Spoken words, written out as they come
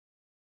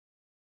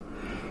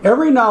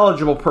Every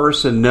knowledgeable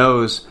person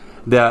knows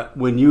that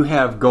when you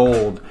have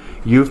gold,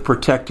 you've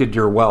protected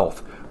your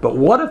wealth. But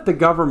what if the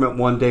government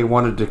one day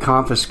wanted to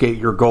confiscate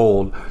your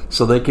gold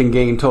so they can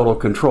gain total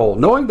control,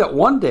 knowing that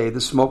one day the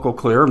smoke will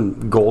clear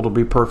and gold will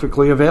be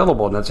perfectly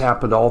available, and that's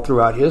happened all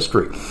throughout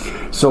history.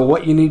 So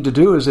what you need to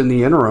do is, in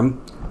the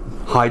interim,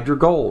 hide your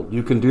gold.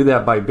 You can do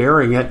that by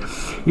burying it.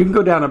 You can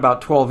go down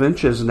about 12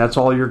 inches, and that's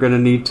all you're going to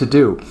need to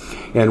do.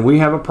 And we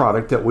have a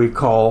product that we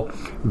call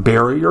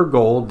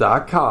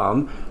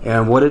buryyourgold.com,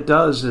 and what it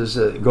does is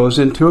it goes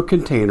into a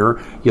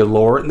container. You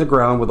lower it in the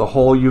ground with a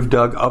hole you've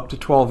dug up to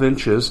 12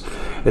 inches.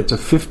 It's a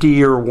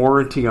 50-year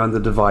warranty on the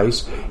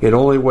device. It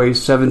only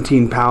weighs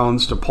 17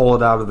 pounds to pull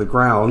it out of the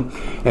ground,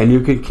 and you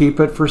can keep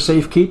it for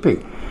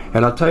safekeeping.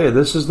 And I'll tell you,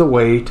 this is the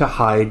way to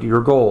hide your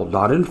gold,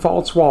 not in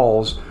false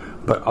walls,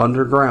 but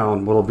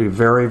underground. Will be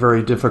very,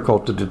 very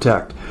difficult to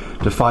detect.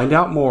 To find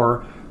out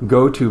more,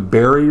 go to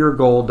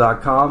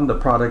buryyourgold.com. The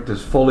product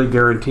is fully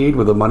guaranteed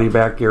with a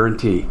money-back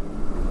guarantee.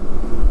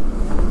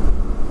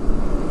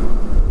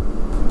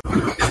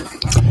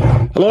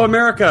 Hello,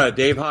 America.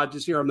 Dave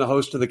Hodges here. I'm the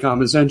host of The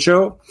Common Sense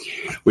Show.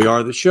 We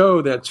are the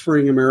show that's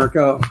freeing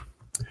America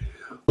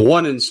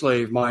one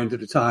enslaved mind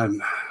at a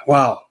time.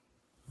 Wow.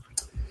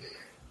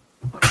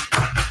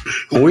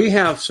 We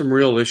have some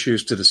real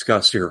issues to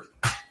discuss here.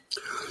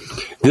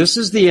 This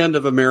is the end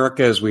of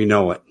America as we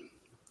know it.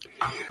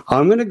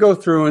 I'm going to go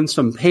through in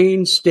some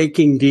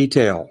painstaking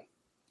detail.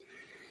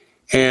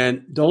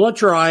 And don't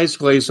let your eyes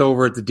glaze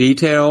over at the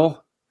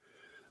detail.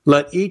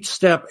 Let each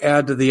step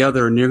add to the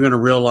other, and you're going to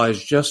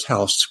realize just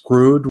how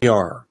screwed we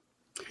are.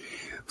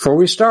 Before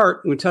we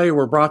start, we tell you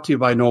we're brought to you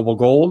by Noble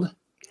Gold.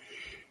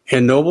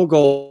 And Noble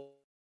Gold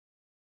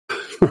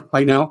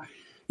right now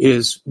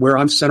is where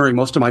I'm centering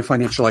most of my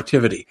financial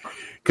activity,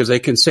 because they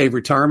can save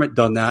retirement,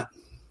 done that.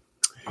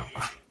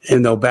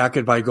 And they'll back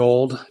it by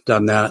gold,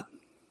 done that.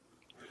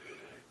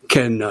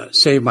 Can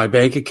save my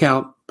bank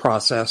account,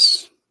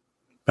 process,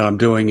 but I'm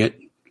doing it.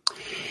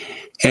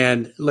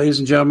 And ladies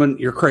and gentlemen,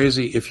 you're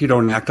crazy if you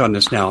don't act on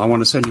this now. I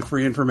want to send you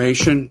free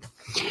information,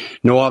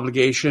 no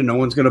obligation, no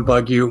one's going to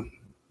bug you.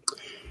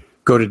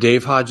 Go to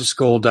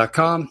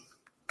davehodgesgold.com.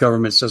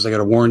 Government says I got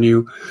to warn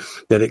you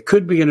that it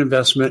could be an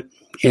investment,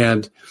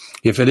 and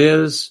if it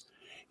is,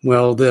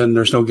 well, then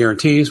there's no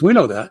guarantees. We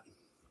know that.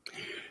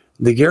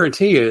 The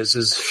guarantee is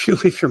if you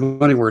leave your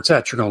money where it's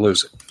at, you're going to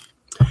lose it.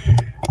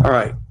 All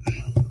right.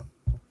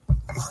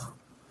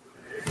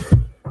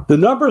 The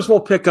numbers will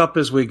pick up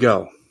as we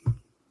go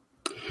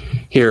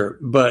here,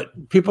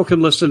 but people can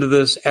listen to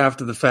this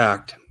after the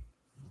fact.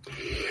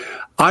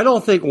 I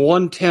don't think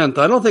 1/10,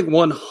 I don't think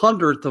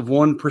 1/100th of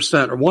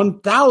 1% or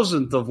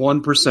 1,000th of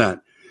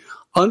 1%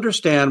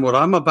 understand what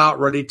I'm about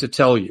ready to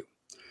tell you.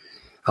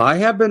 I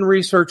have been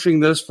researching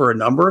this for a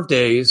number of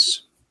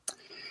days,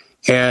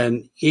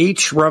 and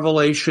each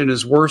revelation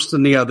is worse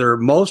than the other.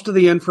 Most of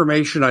the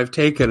information I've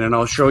taken, and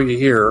I'll show you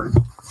here,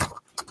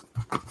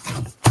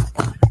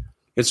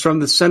 it's from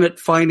the Senate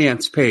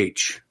Finance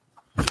page.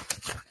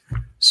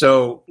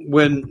 So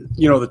when,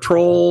 the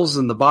trolls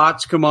and the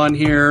bots come on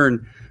here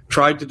and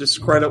try to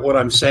discredit what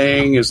I'm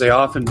saying, as they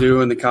often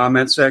do in the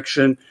comment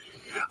section,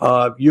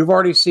 you've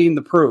already seen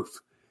the proof.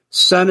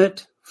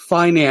 Senate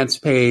Finance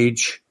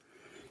page.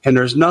 And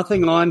there's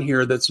nothing on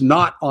here that's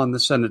not on the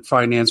Senate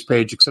Finance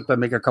page, except I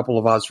make a couple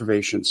of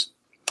observations.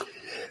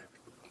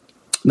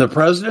 The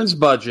president's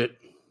budget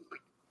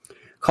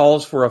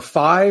calls for a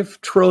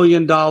 $5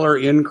 trillion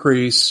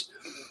increase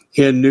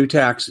in new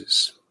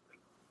taxes.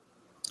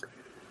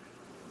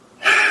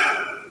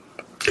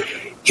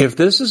 If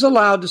this is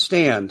allowed to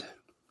stand,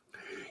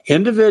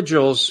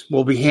 individuals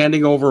will be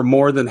handing over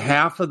more than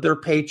half of their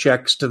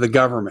paychecks to the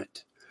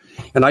government.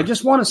 And I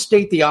just want to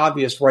state the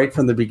obvious right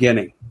from the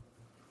beginning.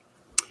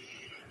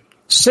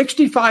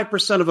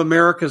 65% of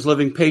America is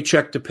living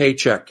paycheck to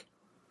paycheck.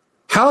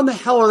 How in the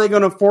hell are they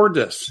going to afford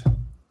this?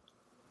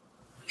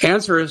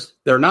 Answer is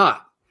they're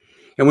not.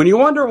 And when you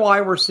wonder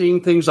why we're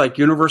seeing things like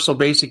universal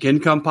basic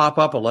income pop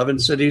up, 11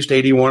 cities to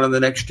 81 in the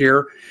next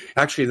year.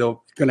 Actually, they're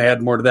going to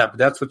add more to that, but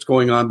that's what's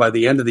going on by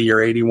the end of the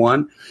year,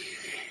 81.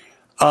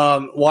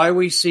 Why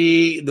we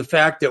see the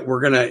fact that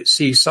we're going to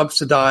see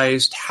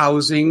subsidized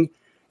housing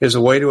is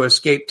a way to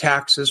escape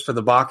taxes for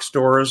the box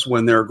stores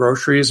when their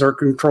groceries are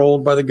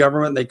controlled by the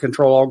government. They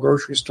control all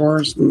grocery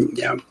stores.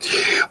 Yeah,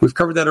 we've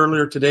covered that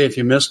earlier today if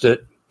you missed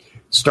it.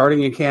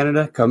 Starting in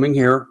Canada, coming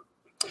here.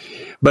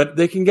 But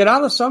they can get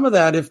out of some of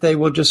that if they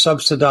will just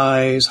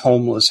subsidize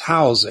homeless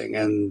housing,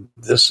 and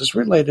this is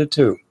related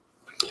too.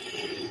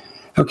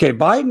 Okay,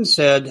 Biden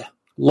said,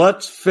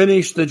 let's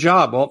finish the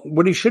job. Well,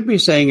 what he should be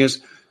saying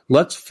is,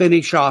 let's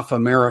finish off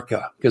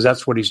America, because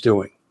that's what he's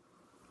doing.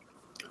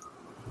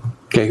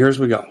 Okay, here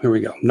we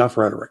go. Enough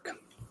rhetoric.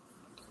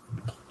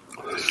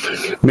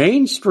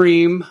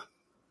 Mainstream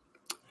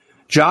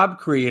job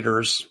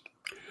creators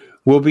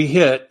will be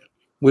hit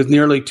with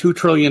nearly $2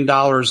 trillion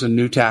in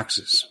new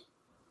taxes.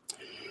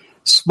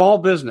 Small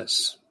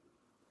business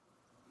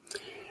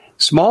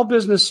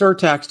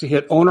surtax to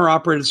hit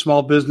owner-operated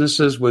small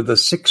businesses with a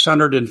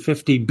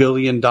 $650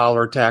 billion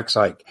tax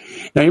hike.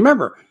 Now,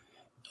 remember,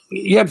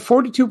 you had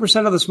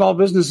 42% of the small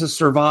businesses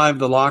survive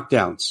the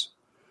lockdowns.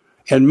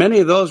 And many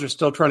of those are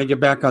still trying to get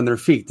back on their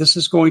feet. This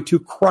is going to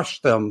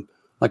crush them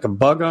like a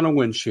bug on a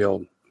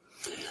windshield.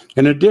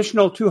 An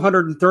additional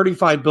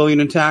 $235 billion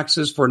in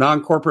taxes for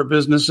non-corporate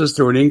businesses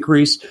through an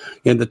increase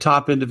in the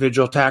top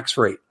individual tax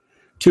rate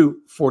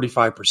to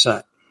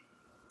 45%.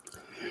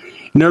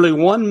 Nearly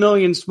 1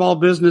 million small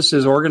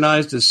businesses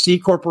organized as C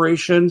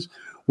corporations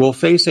will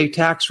face a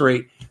tax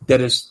rate that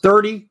is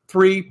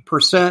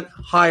 33%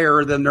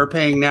 higher than they're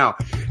paying now.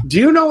 Do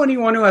you know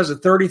anyone who has a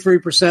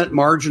 33%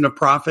 margin of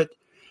profit?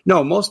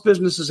 No, most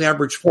businesses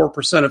average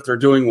 4% if they're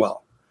doing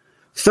well.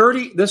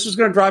 This is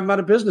going to drive them out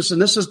of business,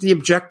 and this is the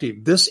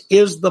objective. This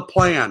is the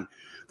plan.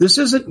 This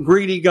isn't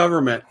greedy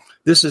government.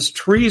 This is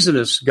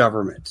treasonous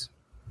government.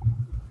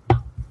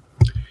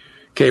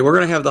 Okay, we're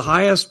going to have the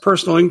highest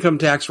personal income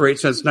tax rate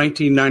since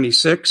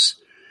 1996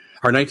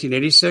 or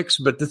 1986.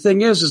 But the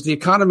thing is the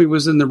economy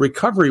was in the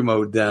recovery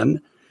mode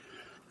then.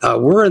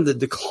 We're in the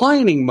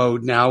declining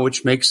mode now,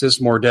 which makes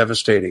this more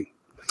devastating.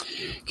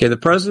 Okay, the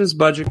president's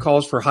budget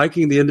calls for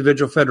hiking the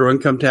individual federal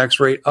income tax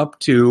rate up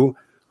to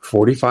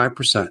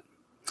 45%.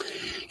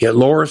 It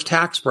lowers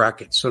tax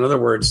brackets. So in other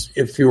words,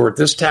 if you were at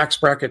this tax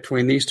bracket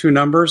between these two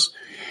numbers,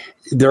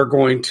 they're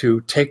going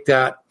to take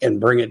that and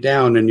bring it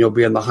down, and you'll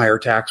be in the higher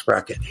tax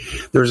bracket.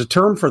 There's a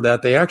term for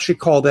that. They actually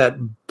call that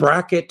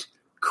bracket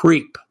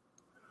creep.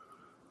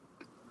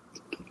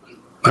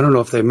 I don't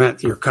know if they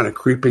meant you're kind of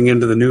creeping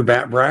into the new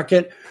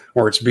bracket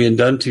or it's being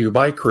done to you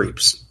by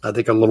creeps. I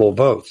think a little of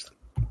both.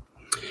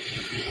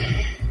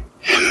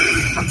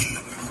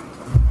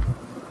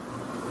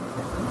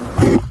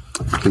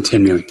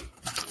 Continuing.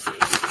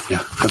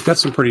 Yeah, I've got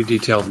some pretty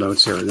detailed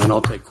notes here, and then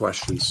I'll take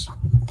questions.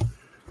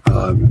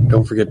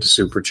 Don't forget to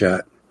super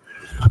chat.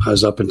 I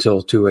was up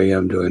until 2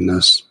 a.m. doing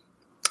this.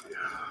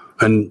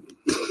 And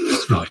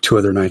probably 2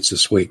 other nights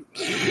this week.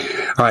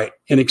 All right,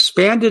 an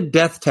expanded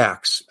death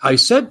tax. I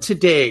said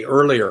today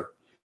earlier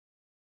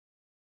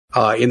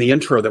in the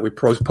intro that we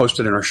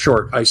posted in our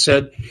short, I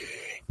said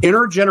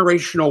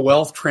intergenerational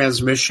wealth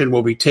transmission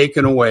will be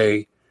taken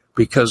away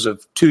because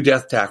of 2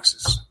 death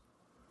taxes.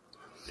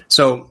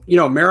 So,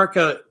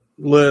 America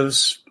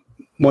lives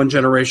one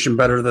generation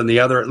better than the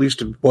other. At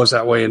least it was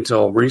that way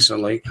until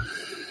recently.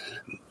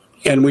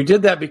 And we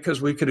did that because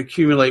we could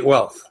accumulate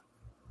wealth.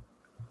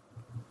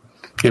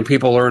 And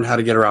people learn how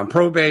to get around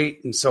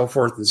probate and so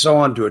forth and so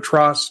on, do a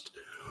trust.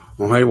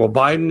 Okay, well,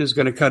 Biden is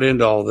going to cut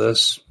into all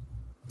this.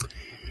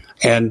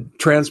 And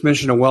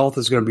transmission of wealth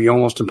is going to be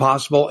almost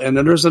impossible. And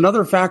then there's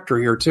another factor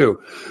here,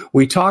 too.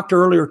 We talked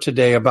earlier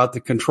today about the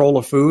control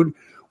of food.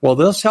 Well,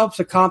 this helps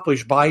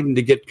accomplish Biden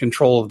to get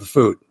control of the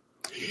food.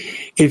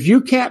 If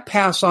you can't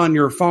pass on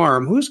your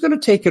farm, who's going to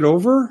take it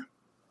over?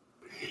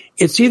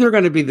 It's either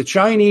going to be the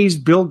Chinese,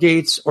 Bill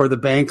Gates, or the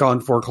bank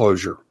on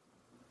foreclosure.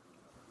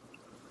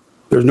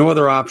 There's no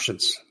other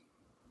options.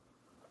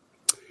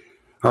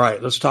 All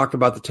right, let's talk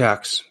about the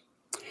tax.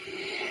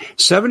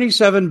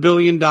 $77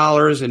 billion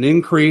in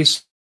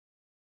increase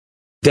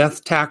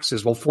death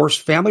taxes will force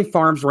family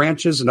farms,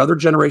 ranches, and other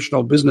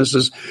generational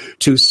businesses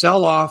to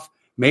sell off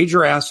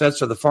major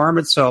assets of the farm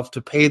itself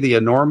to pay the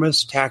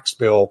enormous tax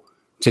bill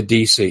to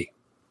D.C.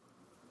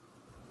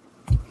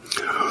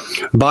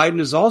 Biden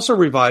has also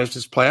revised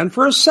his plan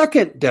for a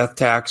second death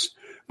tax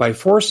by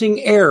forcing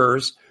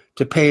heirs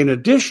to pay an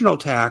additional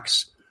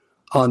tax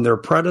on their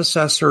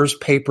predecessors'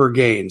 paper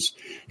gains.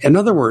 In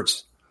other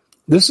words,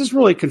 this is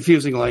really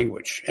confusing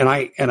language, and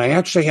I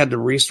actually had to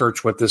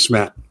research what this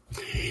meant.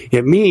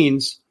 It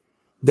means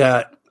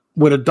that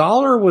when a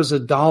dollar was a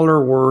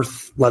dollar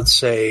worth, let's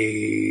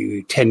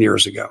say, 10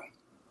 years ago,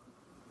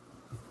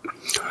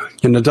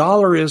 and the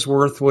dollar is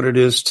worth what it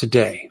is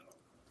today,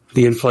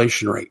 the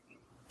inflation rate,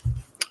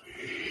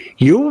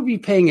 you will be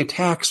paying a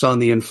tax on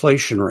the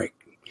inflation rate.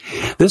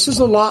 This is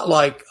a lot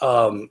like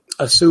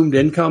assumed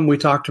income we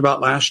talked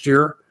about last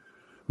year.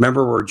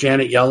 Remember where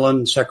Janet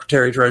Yellen,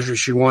 Secretary of Treasury,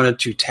 she wanted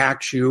to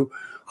tax you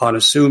on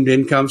assumed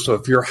income. So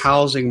if your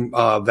housing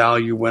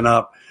value went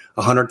up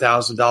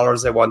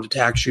 $100,000, they wanted to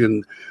tax you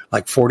in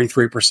like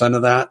 43%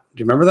 of that.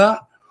 Do you remember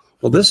that?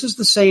 Well, this is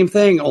the same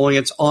thing, only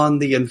it's on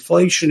the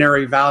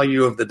inflationary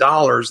value of the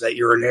dollars that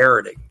you're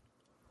inheriting.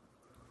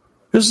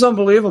 This is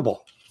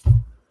unbelievable.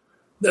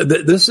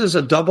 This is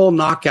a double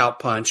knockout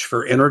punch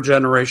for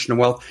intergenerational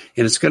wealth,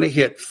 and it's going to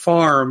hit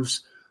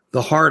farms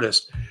the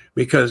hardest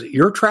because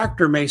your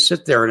tractor may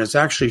sit there and it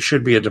actually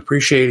should be a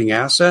depreciating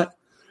asset,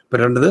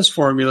 but under this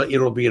formula,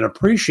 it'll be an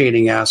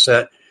appreciating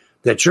asset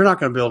that you're not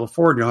going to be able to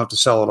afford and you'll have to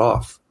sell it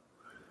off.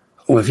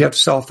 Well, if you have to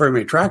sell very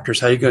many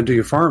tractors, how are you going to do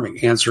your farming?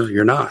 Answer,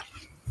 you're not.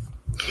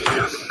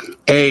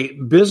 A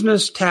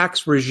business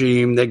tax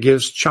regime that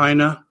gives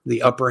China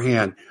the upper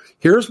hand.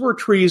 Here's where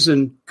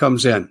treason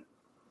comes in.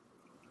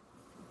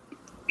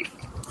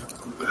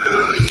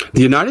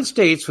 The United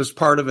States was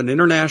part of an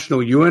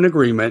international UN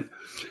agreement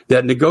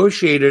that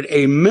negotiated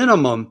a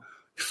minimum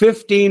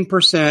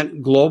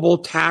 15% global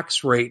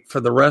tax rate for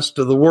the rest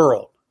of the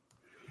world.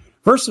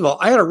 First of all,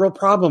 I had a real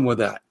problem with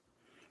that.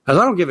 As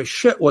I don't give a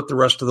shit what the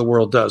rest of the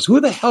world does. Who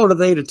the hell are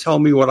they to tell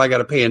me what I got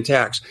to pay in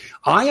tax?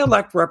 I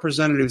elect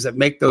representatives that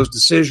make those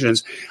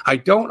decisions. I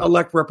don't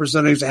elect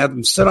representatives that have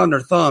them sit on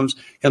their thumbs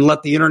and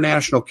let the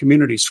international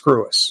community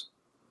screw us.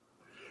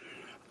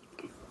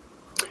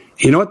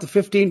 You know what the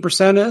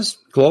 15% is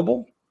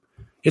global?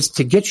 It's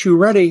to get you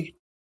ready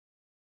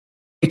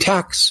to pay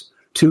tax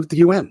to the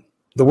UN,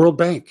 the World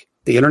Bank,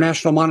 the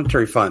International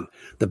Monetary Fund,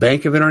 the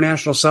Bank of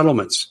International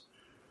Settlements.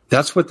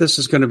 That's what this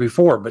is going to be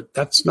for, but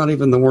that's not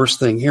even the worst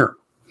thing here.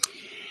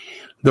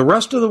 The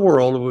rest of the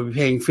world will be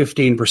paying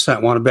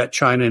 15%. Want to bet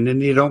China and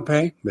India don't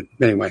pay? But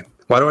anyway,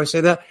 why do I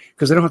say that?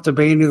 Because they don't have to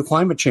obey any of the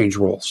climate change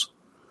rules.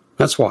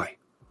 That's why.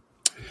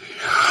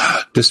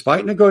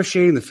 Despite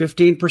negotiating the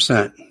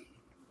 15%,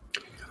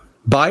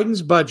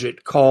 Biden's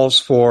budget calls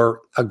for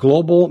a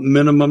global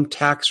minimum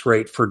tax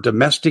rate for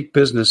domestic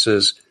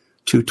businesses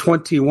to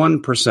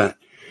 21%.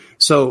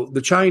 So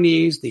the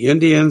Chinese, the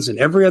Indians, and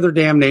every other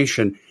damn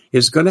nation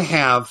is going to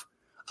have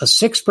a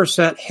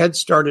 6% head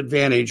start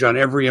advantage on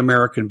every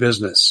American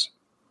business.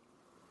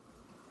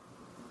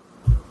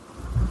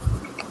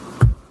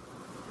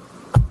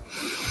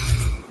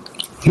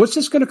 What's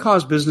this going to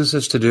cause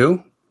businesses to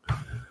do?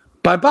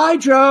 Bye-bye,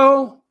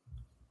 Joe.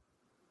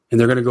 And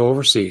they're going to go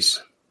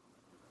overseas.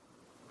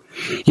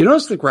 You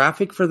notice the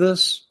graphic for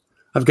this?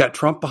 I've got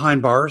Trump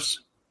behind bars.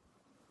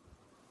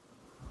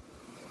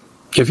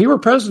 If he were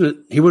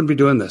president, he wouldn't be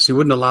doing this. He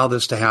wouldn't allow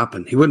this to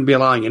happen. He wouldn't be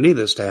allowing any of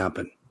this to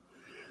happen.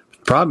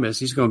 The problem is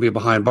he's going to be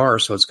behind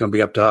bars, so it's going to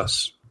be up to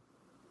us.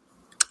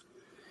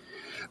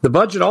 The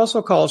budget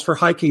also calls for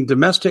hiking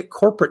domestic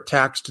corporate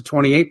tax to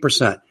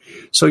 28%.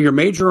 So your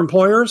major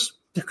employers,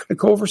 they're going to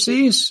go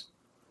overseas.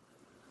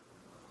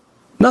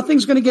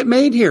 Nothing's going to get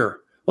made here.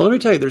 Well, let me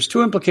tell you, there's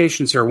two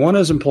implications here. One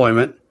is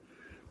employment.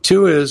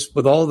 Two is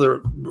with all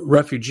the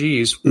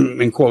refugees,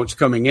 in quotes,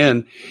 coming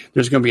in,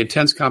 there's going to be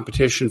intense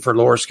competition for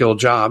lower skilled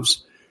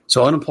jobs.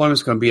 So unemployment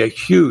is going to be a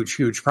huge,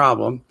 huge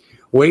problem.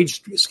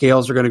 Wage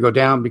scales are going to go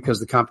down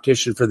because the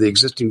competition for the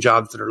existing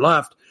jobs that are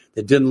left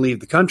that didn't leave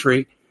the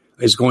country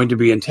is going to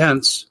be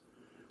intense.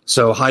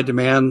 So high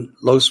demand,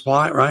 low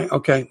supply, right?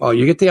 Okay, well,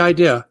 you get the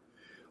idea.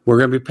 We're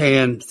going to be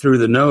paying through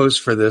the nose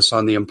for this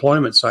on the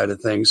employment side of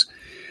things.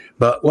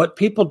 But what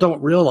people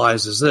don't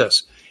realize is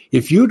this.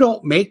 If you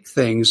don't make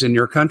things in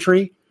your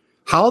country,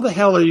 how the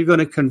hell are you going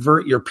to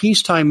convert your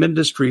peacetime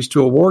industries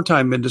to a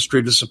wartime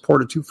industry to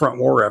support a two-front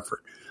war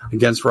effort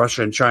against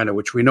Russia and China,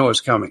 which we know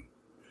is coming?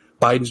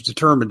 Biden's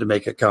determined to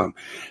make it come.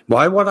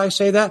 Why would I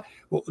say that?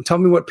 Well, tell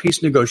me what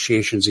peace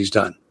negotiations he's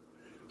done.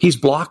 He's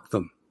blocked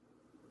them.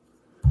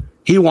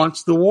 He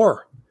wants the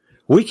war.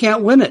 We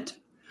can't win it.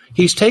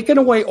 He's taken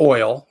away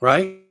oil,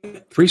 right?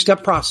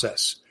 Three-step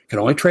process. Can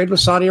only trade with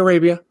Saudi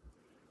Arabia.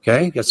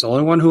 Okay, that's the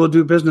only one who will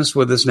do business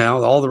with us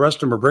now. All the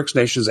rest of them are BRICS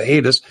nations that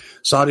hate us.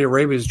 Saudi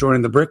Arabia is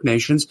joining the BRIC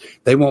nations.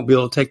 They won't be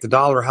able to take the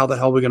dollar. How the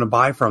hell are we going to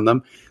buy from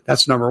them?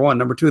 That's number one.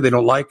 Number two, they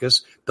don't like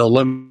us.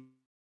 They'll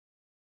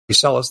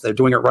sell us. They're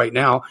doing it right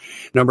now.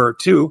 Number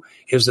two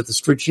is that the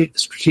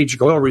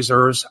strategic oil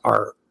reserves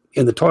are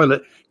in the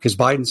toilet because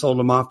Biden sold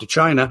them off to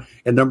China.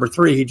 And number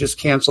three, he just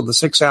canceled the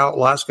 6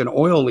 Alaskan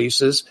oil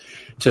leases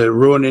to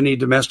ruin any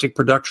domestic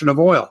production of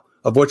oil,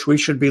 of which we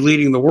should be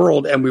leading the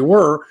world, and we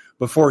were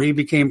before he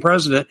became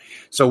president.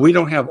 So we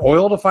don't have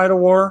oil to fight a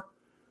war.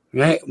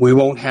 Right? We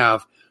won't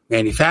have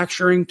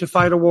manufacturing to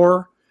fight a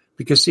war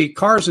because, see,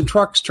 cars and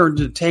trucks turned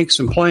into tanks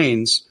and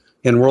planes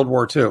in World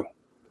War II.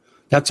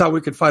 That's how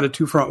we could fight a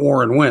two-front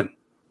war and win.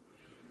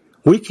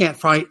 We can't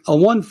fight a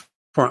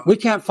one-front. We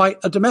can't fight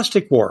a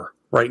domestic war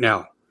right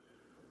now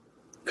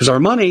because our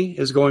money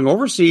is going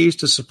overseas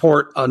to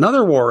support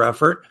another war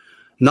effort,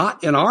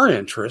 not in our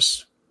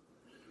interests.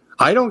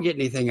 I don't get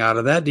anything out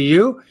of that. Do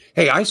you?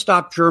 Hey, I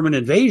stopped German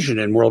invasion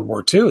in World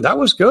War II. That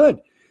was good.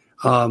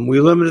 We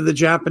limited the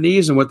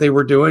Japanese and what they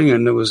were doing,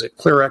 and it was a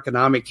clear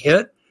economic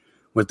hit,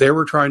 what they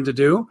were trying to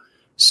do.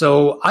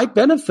 So I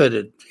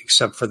benefited,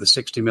 except for the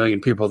 60 million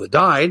people that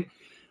died.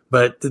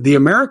 But the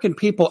American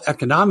people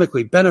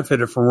economically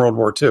benefited from World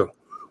War II.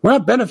 We're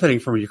not benefiting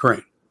from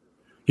Ukraine.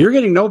 You're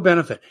getting no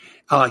benefit.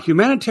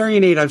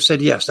 Humanitarian aid, I've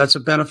said, yes, that's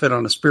a benefit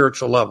on a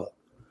spiritual level.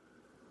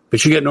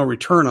 But you get no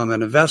return on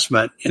that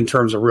investment in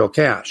terms of real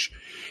cash.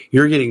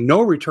 You're getting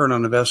no return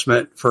on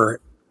investment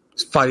for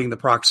fighting the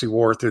proxy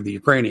war through the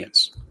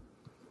Ukrainians.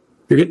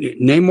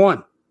 Name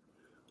one.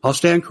 I'll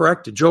stand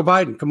corrected. Joe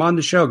Biden, come on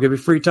the show. Give me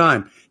free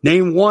time.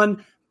 Name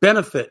one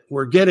benefit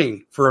we're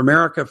getting for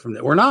America from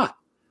that. We're not.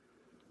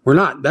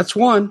 That's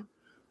one.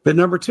 But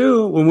number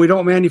two, when we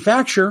don't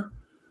manufacture,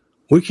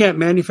 we can't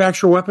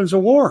manufacture weapons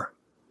of war.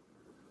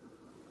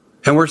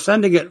 And we're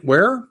sending it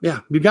where? Yeah,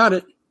 you got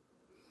it.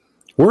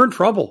 We're in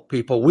trouble,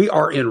 people. We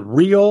are in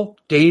real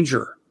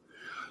danger.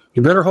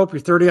 You better hope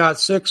your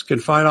 30-06 can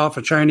fight off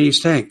a Chinese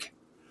tank.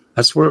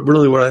 That's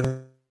really what I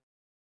think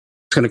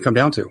it's going to come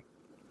down to.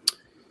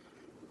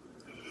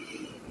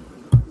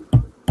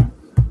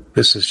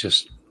 This is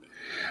just...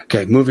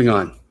 Okay, moving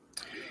on.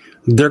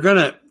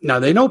 Now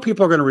they know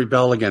people are going to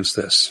rebel against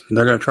this, and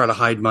they're going to try to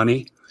hide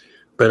money.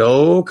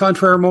 But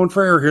contraire mon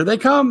frere, here they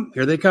come.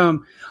 Here they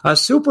come. A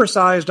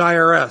supersized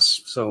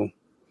IRS. So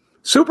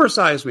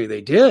supersize me.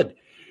 They did.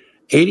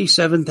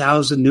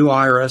 87,000 new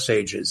IRS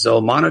agents.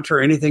 They'll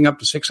monitor anything up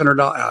to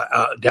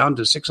 $600, down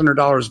to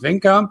 $600 of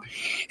income,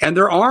 and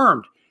they're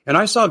armed. And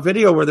I saw a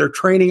video where they're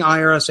training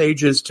IRS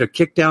agents to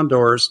kick down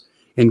doors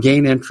and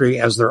gain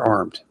entry as they're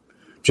armed,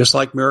 just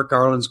like Merrick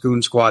Garland's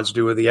goon squads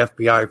do with the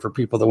FBI for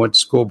people that went to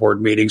school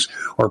board meetings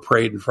or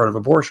prayed in front of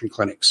abortion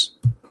clinics.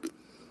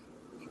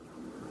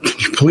 Can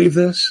you believe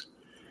this?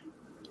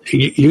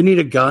 You need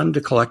a gun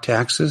to collect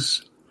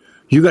taxes?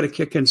 You got to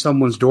kick in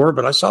someone's door,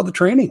 but I saw the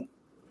training.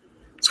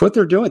 It's what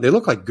they're doing. They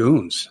look like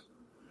goons.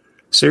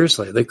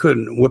 Seriously, they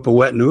couldn't whip a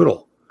wet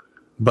noodle.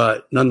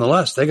 But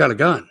nonetheless, they got a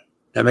gun.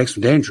 That makes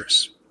them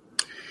dangerous.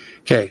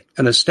 Okay,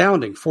 an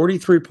astounding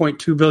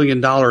 $43.2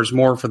 billion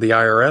more for the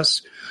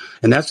IRS.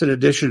 And that's in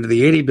addition to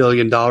the $80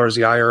 billion the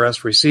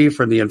IRS received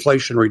from the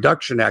Inflation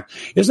Reduction Act.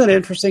 Isn't that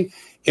interesting?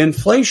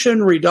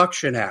 Inflation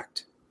Reduction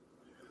Act.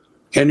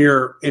 And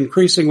you're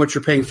increasing what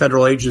you're paying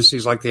federal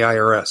agencies like the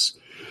IRS.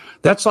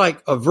 That's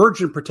like a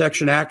virgin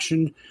protection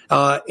action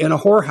in a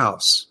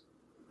whorehouse.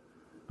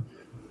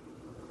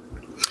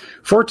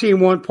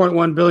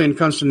 $1.1 billion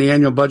comes from the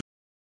annual budget.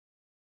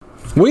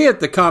 We at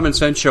the Common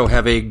Sense Show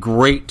have a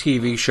great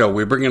TV show.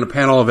 We bring in a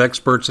panel of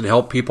experts and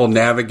help people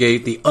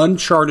navigate the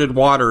uncharted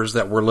waters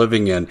that we're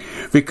living in.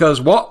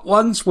 Because what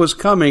once was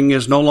coming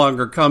is no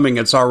longer coming.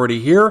 It's already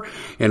here,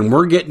 and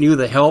we're getting you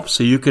the help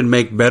so you can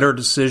make better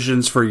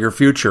decisions for your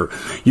future.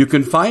 You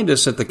can find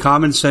us at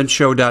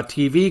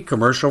thecommonsenseshow.tv,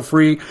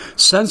 commercial-free,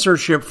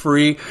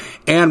 censorship-free,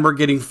 and we're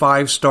getting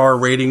 5-star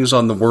ratings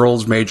on the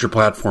world's major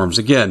platforms.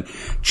 Again,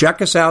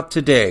 check us out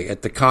today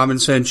at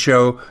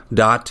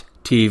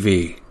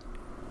thecommonsenseshow.tv.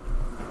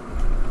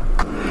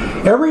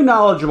 Every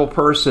knowledgeable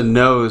person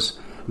knows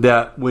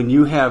that when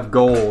you have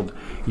gold,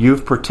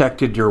 you've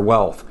protected your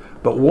wealth.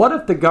 But what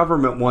if the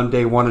government one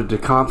day wanted to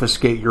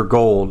confiscate your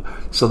gold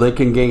so they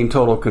can gain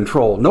total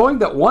control, knowing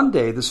that one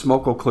day the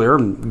smoke will clear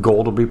and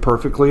gold will be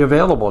perfectly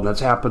available, and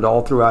that's happened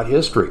all throughout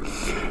history.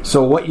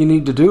 So what you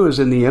need to do is,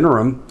 in the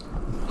interim,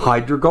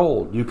 hide your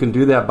gold. You can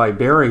do that by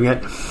burying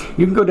it.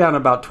 You can go down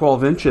about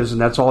 12 inches, and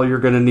that's all you're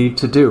going to need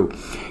to do.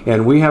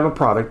 And we have a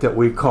product that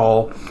we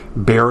call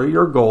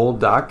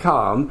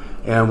buryyourgold.com,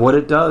 and what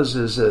it does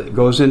is it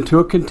goes into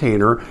a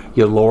container.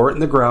 You lower it in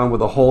the ground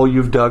with a hole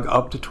you've dug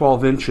up to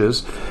 12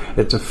 inches.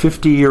 It's a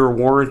 50-year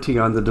warranty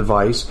on the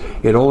device.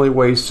 It only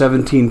weighs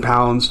 17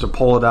 pounds to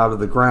pull it out of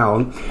the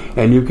ground,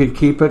 and you can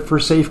keep it for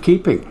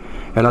safekeeping.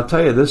 And I'll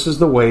tell you, this is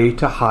the way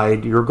to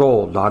hide your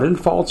gold, not in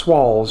false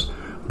walls,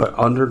 but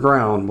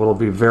underground. Will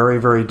be very,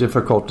 very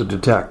difficult to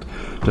detect.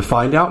 To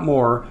find out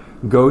more,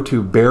 go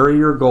to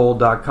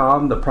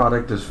buryyourgold.com. The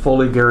product is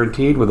fully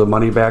guaranteed with a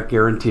money-back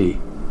guarantee.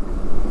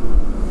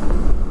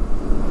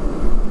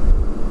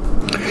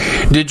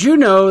 Did you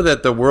know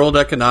that the World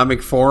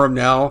Economic Forum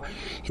now,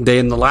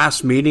 in the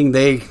last meeting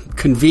they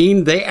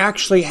convened, they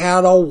actually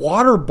had a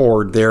water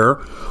board there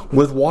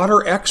with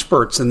water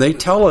experts, and they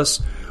tell us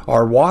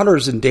our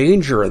water's in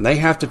danger and they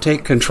have to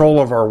take control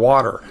of our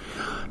water.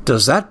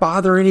 Does that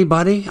bother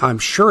anybody? I'm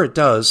sure it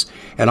does.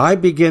 And I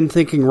begin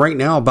thinking right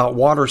now about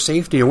water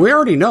safety. And we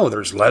already know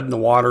there's lead in the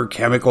water,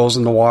 chemicals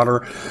in the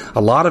water.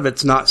 A lot of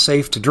it's not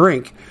safe to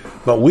drink.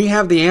 But we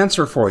have the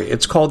answer for you.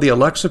 It's called the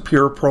Alexa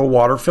Pure Pro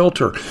Water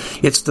Filter.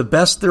 It's the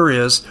best there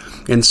is,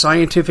 and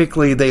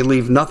scientifically they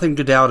leave nothing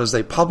to doubt as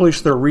they publish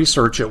their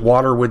research at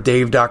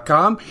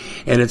waterwithdave.com,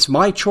 and it's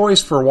my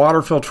choice for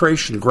water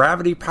filtration.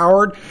 Gravity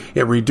powered,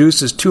 it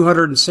reduces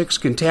 206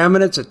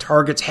 contaminants, it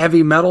targets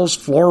heavy metals,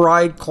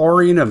 fluoride,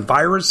 chlorine, and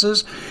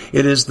viruses.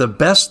 It is the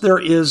best there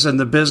is in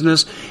the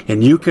business,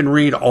 and you can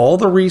read all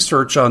the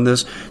research on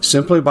this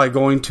simply by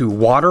going to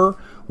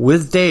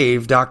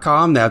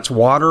waterwithdave.com. That's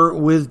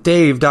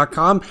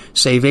waterwithdave.com.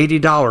 Save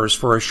 $80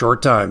 for a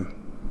short time.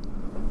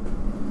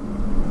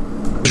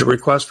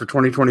 Request for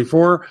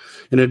 2024.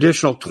 An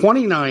additional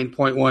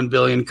 $29.1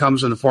 billion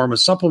comes in the form of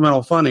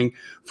supplemental funding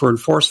for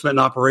enforcement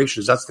and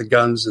operations. That's the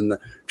guns and the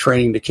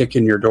training to kick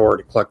in your door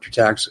to collect your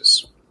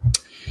taxes.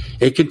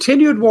 A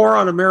continued war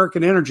on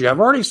American energy. I've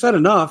already said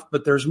enough,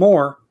 but there's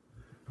more.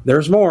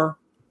 There's more.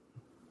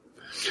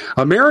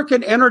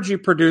 American energy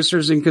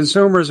producers and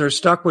consumers are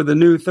stuck with a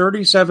new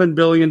 $37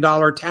 billion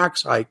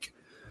tax hike,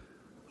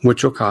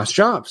 which will cost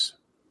jobs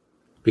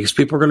because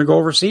people are going to go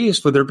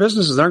overseas with their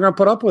businesses. They're going to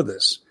put up with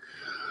this.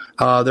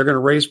 They're going to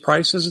raise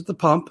prices at the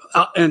pump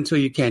until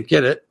you can't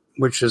get it,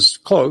 which is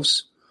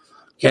close,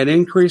 and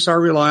increase our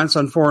reliance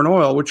on foreign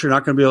oil, which you're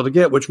not going to be able to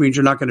get, which means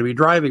you're not going to be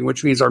driving,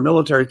 which means our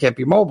military can't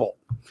be mobile.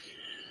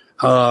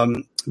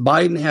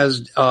 Biden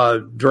has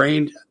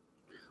drained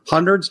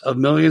hundreds of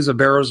millions of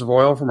barrels of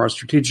oil from our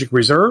strategic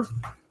reserve,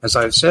 as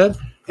I've said,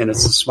 and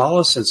it's the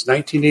smallest since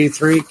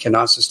 1983,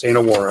 cannot sustain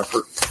a war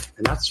effort.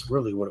 And that's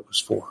really what it was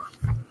for.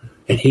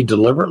 And he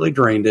deliberately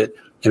drained it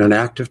in an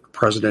act of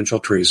presidential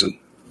treason.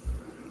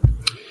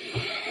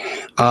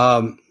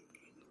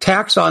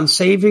 tax on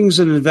savings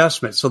and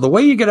investment. So the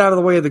way you get out of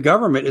the way of the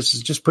government is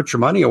to just put your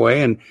money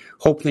away and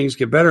hope things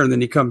get better, and then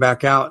you come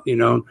back out,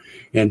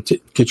 and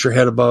get your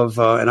head above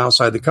and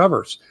outside the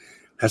covers.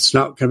 That's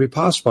not going to be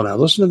possible now.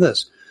 Listen to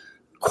this.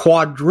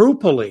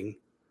 Quadrupling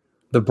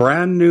the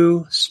brand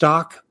new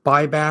stock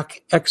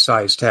buyback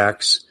excise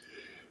tax,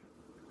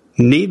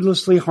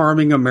 needlessly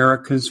harming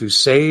Americans who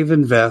save,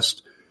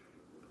 invest,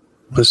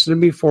 listen to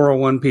me,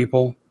 401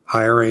 people,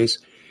 IRAs,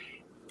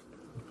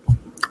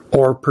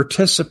 or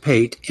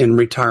participate in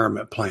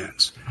retirement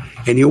plans.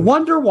 And you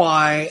wonder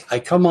why I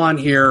come on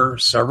here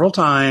several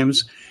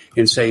times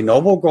and say,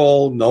 noble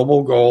gold,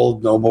 noble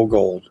gold, noble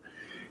gold.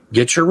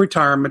 Get your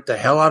retirement the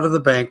hell out of the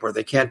bank where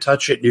they can't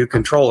touch it and you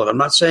control it. I'm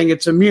not saying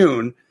it's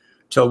immune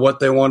to what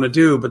they want to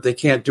do, but they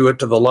can't do it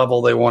to the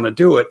level they want to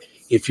do it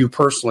if you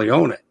personally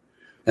own it.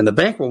 And the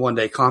bank will one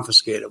day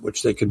confiscate it,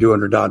 which they could do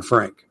under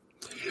Dodd-Frank.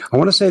 I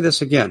want to say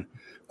this again.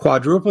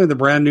 Quadrupling the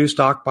brand new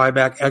stock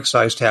buyback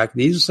excise tax,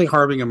 needlessly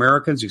harming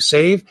Americans who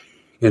save,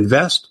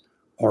 invest,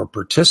 or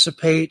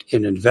participate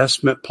in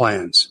investment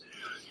plans.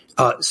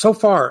 So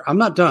far, I'm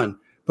not done,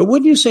 but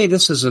wouldn't you say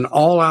this is an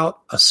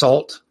all-out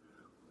assault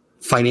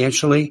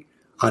financially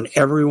on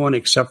everyone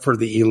except for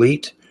the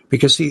elite?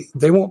 Because, see,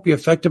 they won't be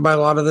affected by a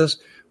lot of this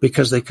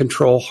because they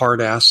control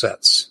hard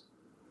assets.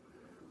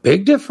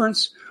 Big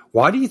difference.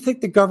 Why do you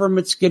think the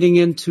government's getting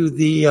into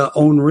the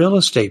own real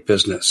estate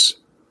business?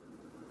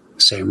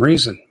 Same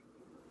reason.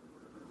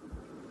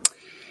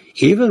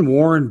 Even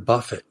Warren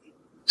Buffett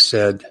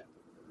said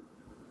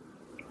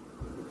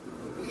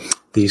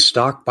these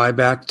stock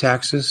buyback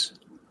taxes,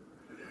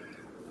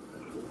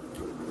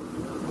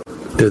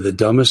 they're the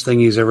dumbest thing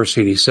he's ever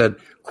seen. He said,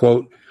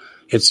 quote,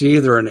 it's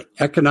either an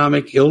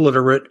economic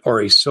illiterate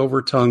or a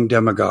silver-tongued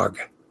demagogue.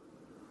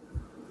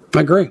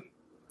 I agree.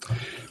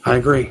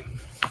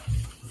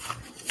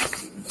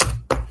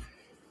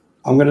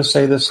 I'm going to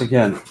say this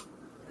again.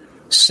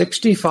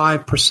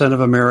 65%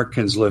 of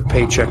Americans live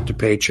paycheck to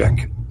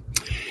paycheck.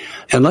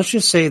 And let's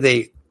just say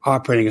they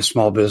operating a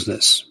small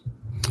business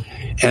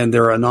and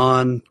they're a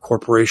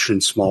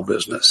non-corporation small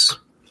business.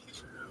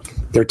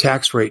 Their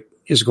tax rate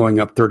is going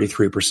up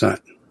 33%.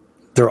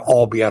 They'll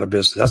all be out of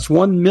business. That's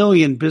 1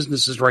 million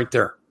businesses right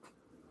there.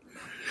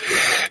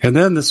 And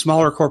then the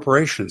smaller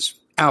corporations,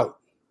 out.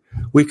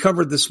 We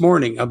covered this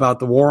morning about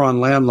the war on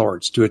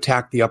landlords to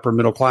attack the upper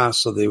middle class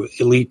so the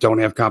elite don't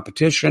have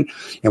competition.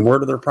 And where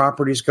do their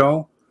properties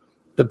go?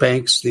 The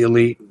banks, the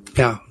elite,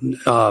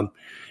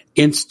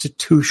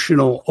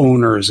 institutional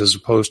owners as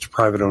opposed to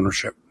private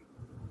ownership.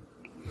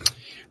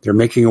 They're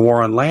making a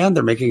war on land.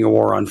 They're making a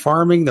war on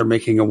farming. They're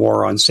making a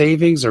war on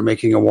savings. They're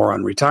making a war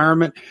on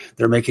retirement.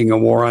 They're making a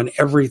war on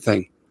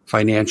everything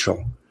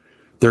financial.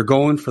 They're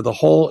going for the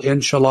whole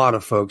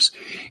enchilada, folks.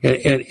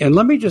 And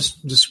let me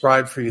just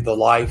describe for you the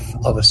life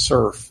of a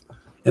serf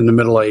in the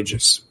Middle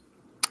Ages.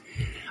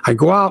 I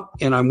go out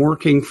and I'm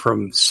working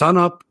from sun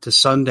up to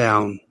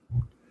sundown,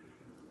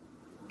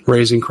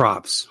 raising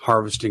crops,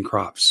 harvesting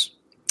crops.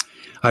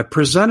 I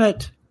present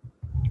it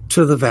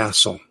to the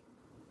vassal.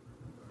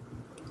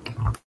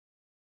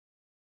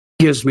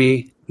 He gives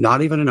me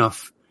not even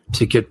enough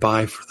to get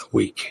by for the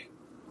week.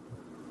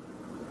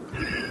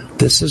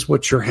 This is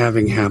what you're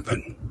having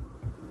happen.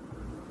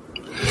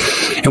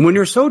 And when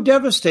you're so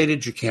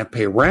devastated, you can't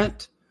pay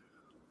rent,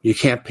 you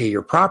can't pay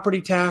your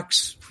property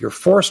tax, you're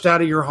forced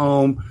out of your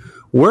home,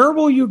 where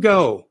will you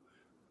go?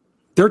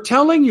 They're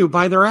telling you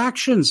by their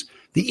actions,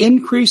 the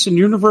increase in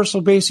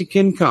universal basic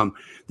income.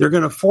 They're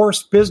going to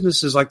force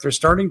businesses like they're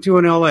starting to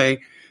in LA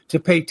to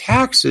pay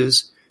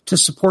taxes to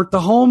support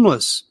the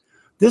homeless.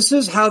 This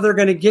is how they're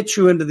going to get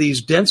you into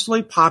these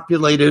densely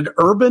populated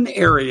urban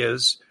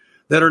areas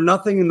that are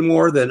nothing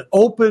more than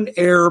open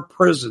air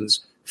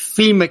prisons,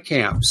 FEMA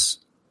camps,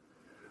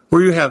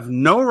 where you have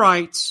no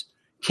rights,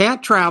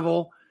 can't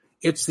travel.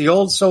 It's the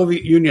old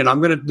Soviet Union. I'm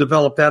going to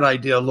develop that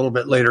idea a little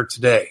bit later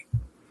today.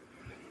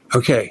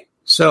 Okay,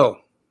 so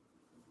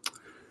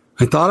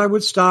I thought I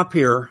would stop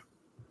here.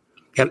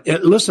 And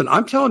listen,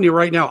 I'm telling you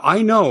right now,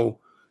 I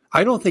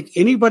don't think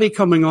anybody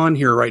coming on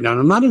here right now, and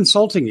I'm not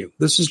insulting you.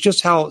 This is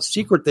just how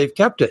secret they've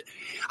kept it.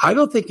 I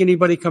don't think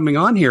anybody coming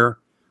on here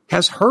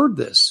has heard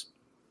this,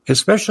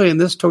 especially in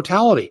this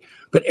totality.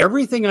 But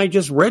everything I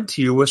just read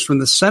to you was from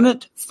the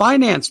Senate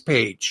finance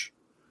page.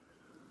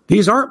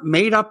 These aren't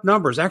made up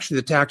numbers. Actually,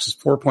 the tax is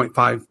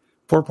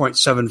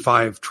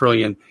 4.75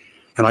 trillion,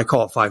 and I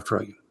call it 5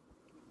 trillion.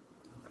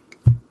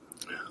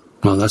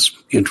 Well, that's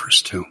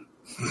interest too.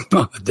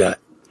 On the debt.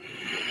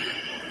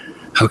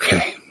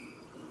 Okay.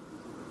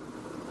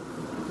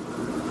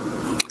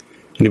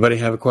 Anybody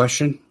have a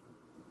question?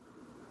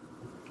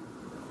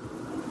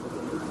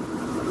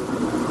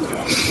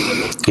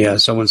 Yeah,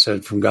 someone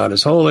said, from God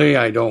is holy.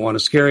 I don't want to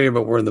scare you,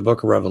 but we're in the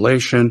book of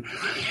Revelation.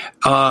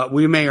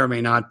 We may or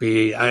may not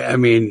be. I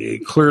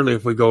mean, clearly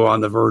if we go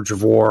on the verge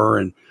of war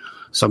and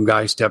some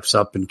guy steps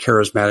up and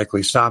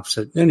charismatically stops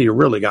it, then you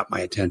really got my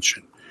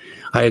attention.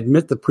 I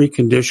admit the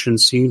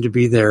preconditions seem to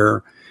be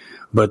there,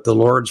 but the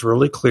Lord's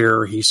really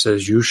clear. He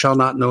says, you shall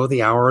not know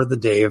the hour or the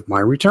day of my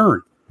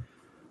return.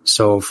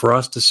 So for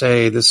us to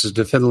say this is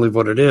definitively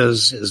what it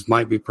is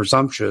might be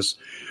presumptuous,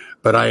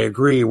 but I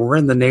agree, we're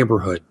in the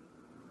neighborhood.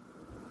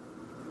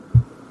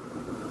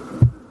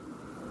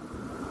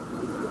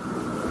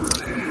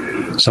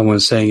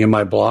 Someone's saying, am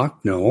I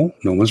blocked? No,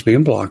 no one's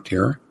being blocked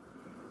here.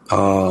 I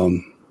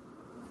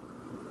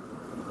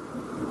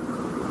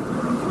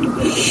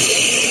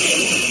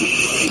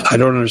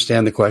don't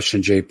understand the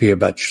question, JP,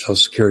 about your Social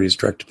Security's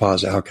direct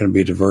deposit. How can it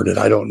be diverted?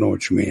 I don't know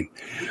what you mean.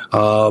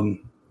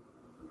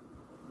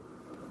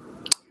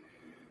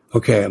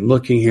 Okay, I'm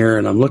looking here,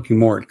 and I'm looking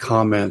more at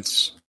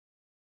comments.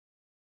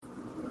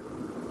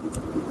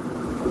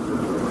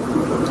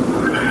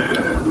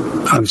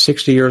 I'm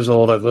 60 years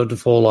old. I've lived a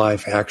full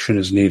life. Action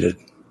is needed.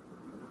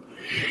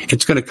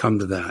 It's going to come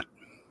to that.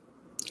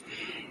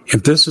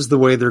 If this is the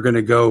way they're going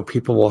to go,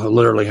 people will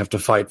literally have to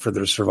fight for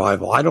their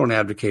survival. I don't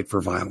advocate for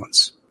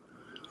violence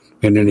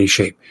in any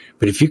shape.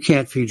 But if you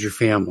can't feed your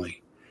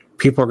family,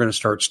 people are going to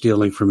start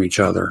stealing from each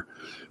other.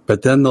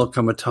 But then there'll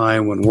come a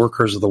time when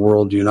workers of the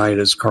world unite,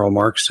 as Karl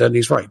Marx said, and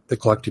he's right. The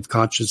collective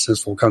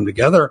consciousness will come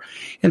together,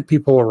 and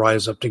people will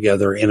rise up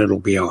together, and it'll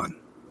be on.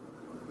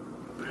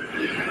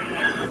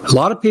 A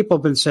lot of people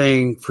have been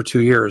saying for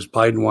 2 years,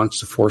 Biden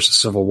wants to force a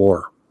civil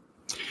war.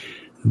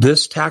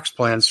 This tax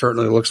plan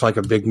certainly looks like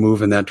a big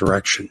move in that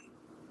direction.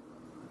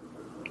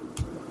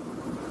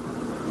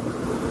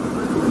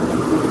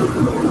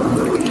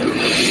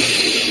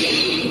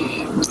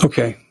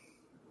 Okay.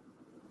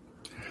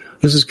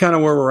 This is kind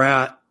of where we're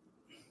at.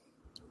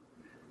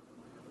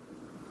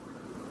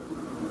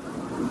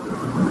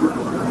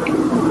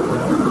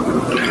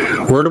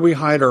 Where do we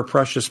hide our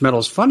precious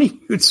metals? Funny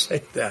you'd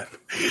say that.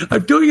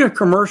 I'm doing a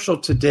commercial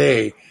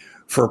today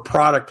for a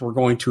product we're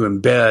going to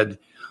embed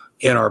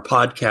in our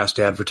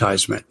podcast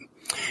advertisement.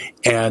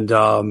 And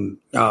I'm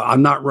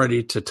not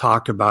ready to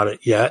talk about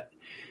it yet,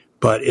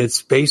 but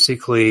it's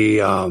basically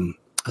a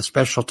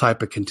special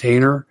type of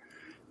container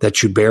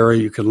that you bury,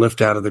 you can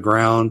lift out of the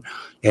ground,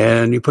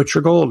 and you put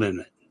your gold in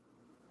it.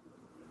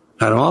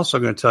 And I'm also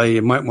going to tell you,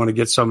 you might want to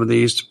get some of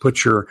these to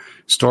put your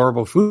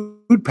storable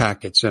food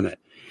packets in it,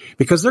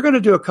 because they're going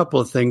to do a couple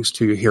of things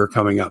to you here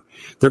coming up.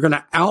 They're going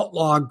to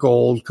outlaw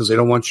gold because they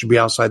don't want you to be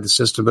outside the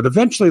system, but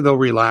eventually they'll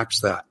relax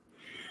that.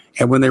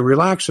 And when they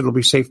relax, it'll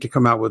be safe to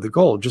come out with the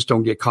gold. Just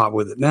don't get caught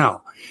with it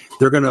now.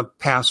 They're going to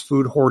pass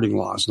food hoarding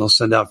laws, and they'll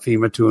send out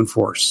FEMA to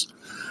enforce.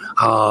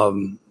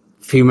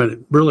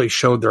 FEMA really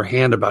showed their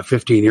hand about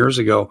 15 years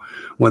ago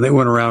when they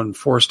went around and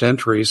forced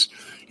entries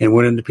and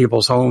went into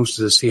people's homes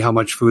to see how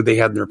much food they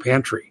had in their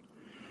pantry.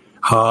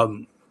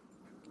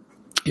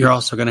 You're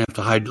also going to have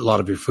to hide a lot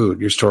of your food,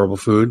 your storable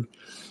food,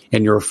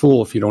 and you're a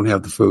fool if you don't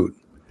have the food.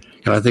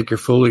 And I think you're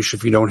foolish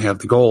if you don't have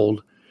the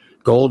gold.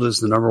 Gold is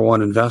the number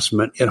one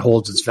investment. It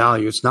holds its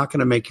value. It's not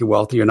going to make you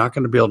wealthy. You're not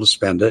going to be able to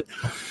spend it.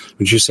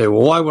 But you say,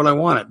 well, why would I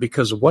want it?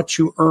 Because of what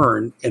you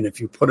earn. And if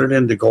you put it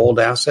into gold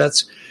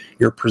assets,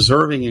 you're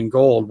preserving in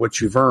gold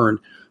what you've earned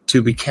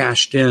to be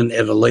cashed in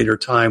at a later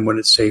time when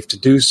it's safe to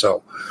do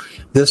so.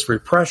 This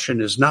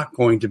repression is not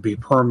going to be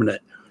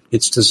permanent.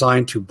 It's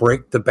designed to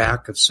break the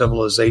back of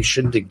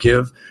civilization, to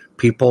give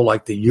people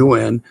like the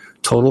UN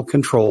total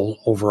control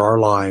over our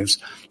lives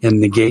and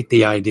negate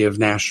the idea of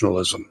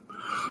nationalism.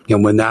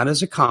 And when that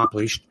is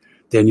accomplished,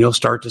 then you'll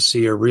start to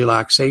see a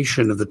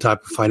relaxation of the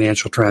type of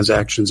financial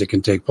transactions that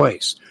can take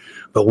place.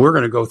 But we're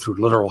going to go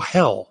through literal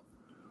hell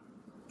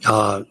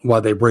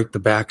while they break the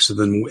backs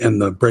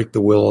and break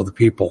the will of the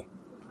people.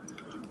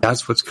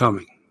 That's what's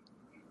coming.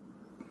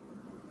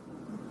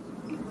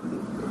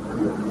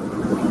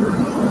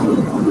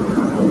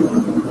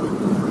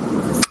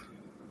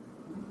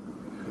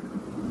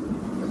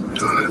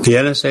 The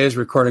NSA is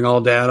recording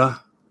all data.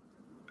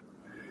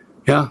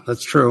 Yeah,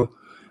 that's true.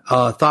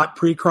 Thought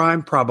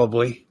pre-crime?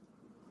 Probably.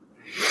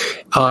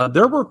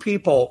 There were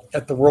people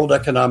at the World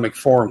Economic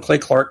Forum. Clay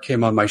Clark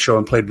came on my show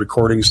and played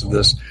recordings of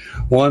this.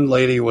 One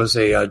lady was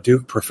a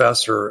Duke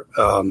professor.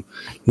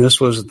 This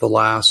was at the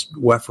last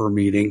WEFR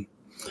meeting.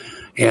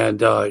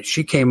 And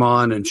she came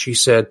on and she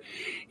said,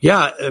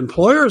 yeah,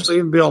 employers will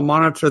even be able to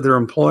monitor their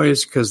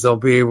employees because they'll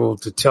be able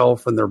to tell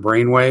from their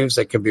brain waves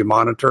that can be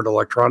monitored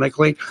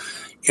electronically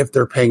if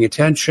they're paying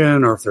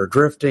attention or if they're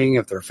drifting,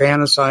 if they're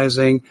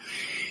fantasizing.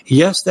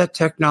 Yes, that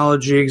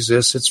technology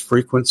exists. It's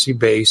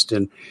frequency-based.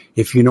 And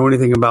if you know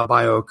anything about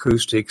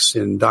bioacoustics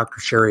and Dr.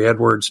 Sherry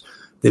Edwards,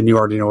 then you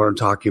already know what I'm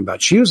talking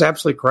about. She was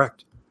absolutely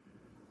correct.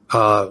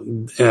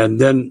 And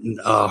then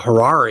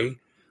Harari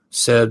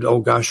said, oh,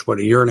 gosh,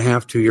 a year and a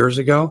half, 2 years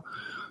ago,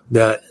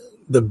 that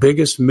the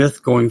biggest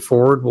myth going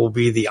forward will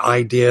be the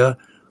idea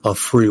of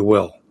free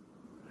will.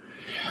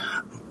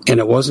 And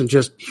it wasn't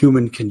just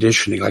human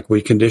conditioning, like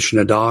we condition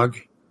a dog.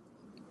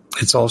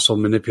 It's also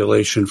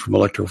manipulation from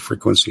electrical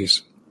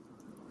frequencies.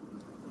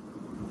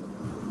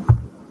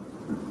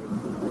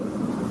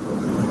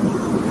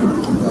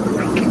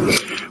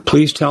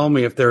 Please tell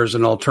me if there's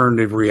an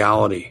alternative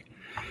reality.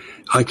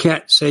 I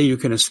can't say you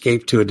can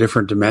escape to a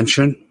different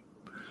dimension.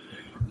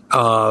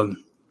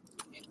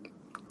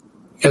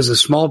 As a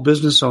small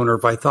business owner,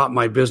 if I thought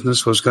my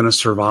business was going to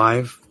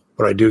survive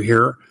what I do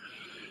here,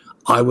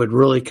 I would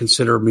really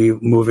consider me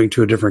moving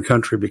to a different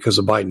country because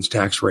of Biden's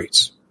tax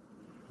rates.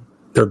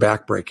 They're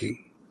backbreaking.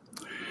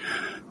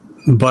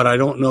 But I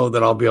don't know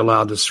that I'll be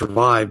allowed to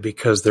survive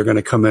because they're going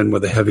to come in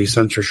with a heavy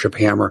censorship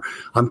hammer.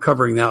 I'm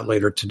covering that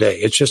later today.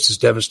 It's just as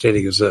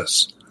devastating as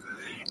this.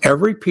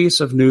 Every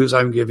piece of news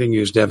I'm giving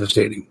you is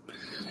devastating.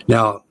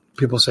 Now,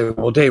 people say,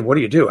 well, Dave, what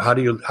do you do? How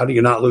do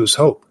you not lose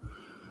hope?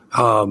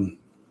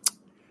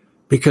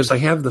 Because I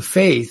have the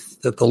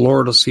faith that the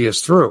Lord will see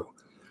us through.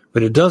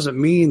 But it doesn't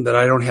mean that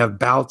I don't have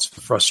bouts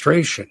of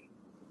frustration.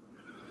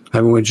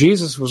 I mean, when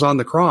Jesus was on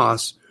the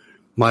cross,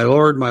 my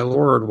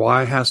Lord,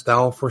 why hast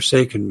thou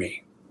forsaken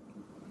me?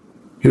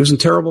 He was in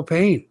terrible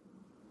pain.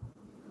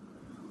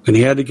 And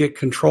he had to get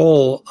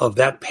control of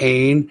that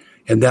pain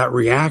and that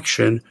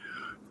reaction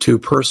to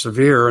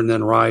persevere and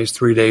then rise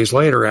 3 days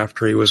later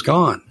after he was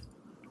gone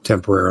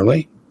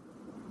temporarily.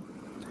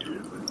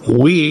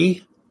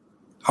 We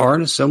are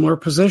in a similar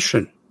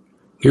position.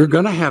 You're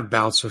going to have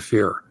bouts of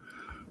fear.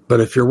 But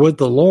if you're with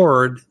the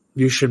Lord,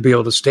 you should be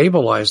able to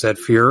stabilize that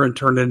fear and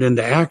turn it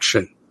into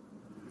action.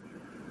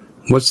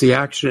 What's the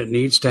action it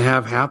needs to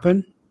have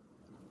happen?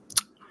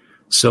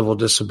 Civil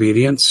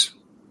disobedience.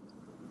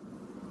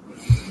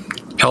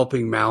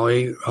 Helping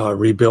Maui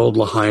rebuild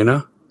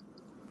Lahaina.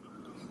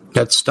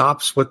 That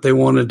stops what they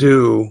want to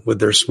do with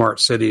their smart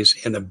cities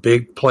in a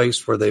big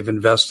place where they've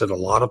invested a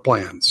lot of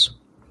plans.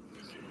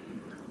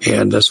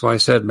 And that's why I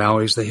said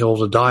Maui's the hill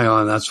to die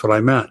on. That's what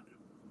I meant.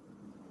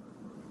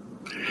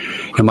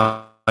 Am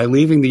I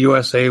leaving the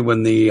USA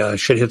when the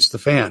shit hits the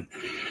fan?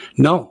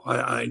 No,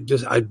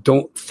 I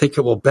don't think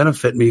it will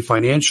benefit me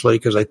financially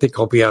because I think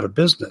I'll be out of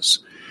business.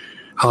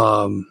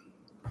 Let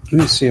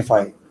me see if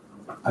I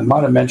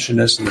might have mentioned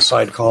this in the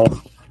side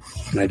column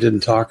and I didn't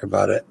talk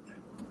about it.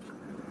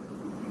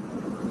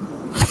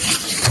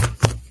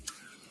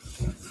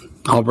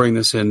 I'll bring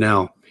this in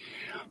now.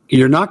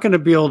 You're not going to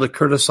be able to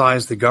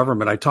criticize the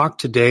government. I talked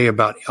today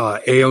about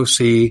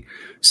AOC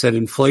said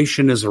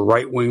inflation is a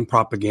right-wing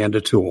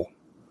propaganda tool.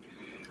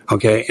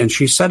 Okay, and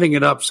she's setting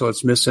it up so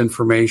it's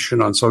misinformation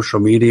on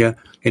social media,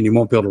 and you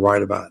won't be able to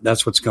write about it.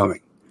 That's what's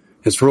coming.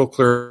 It's real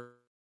clear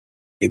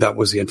that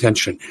was the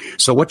intention.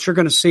 So what you're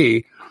going to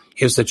see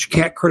is that you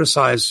can't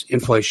criticize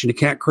inflation. You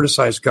can't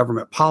criticize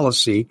government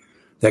policy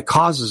that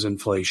causes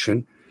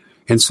inflation,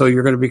 and so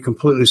you're going to be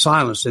completely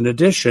silenced. In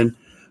addition,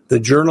 the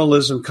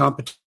Journalism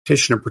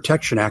Competition and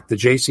Protection Act, the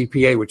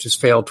JCPA, which has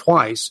failed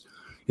twice,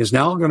 is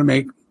now going to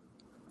make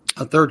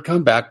a third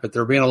comeback, but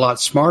they're being a lot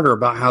smarter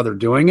about how they're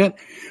doing it.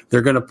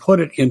 They're going to put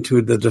it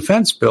into the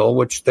defense bill,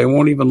 which they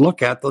won't even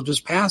look at. They'll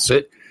just pass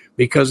it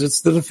because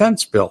it's the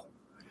defense bill.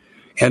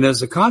 And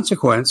as a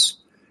consequence,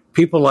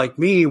 people like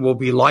me will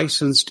be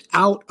licensed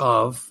out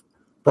of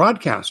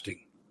broadcasting.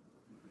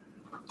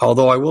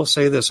 Although I will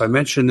say this, I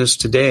mentioned this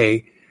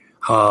today.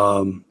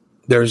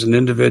 There's an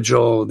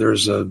individual,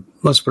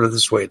 let's put it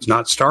this way, it's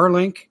not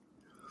Starlink,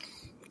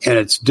 and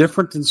it's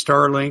different than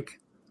Starlink,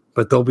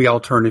 but there'll be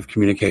alternative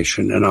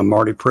communication, and I'm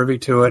already privy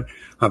to it.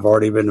 I've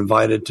already been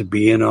invited to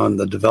be in on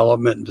the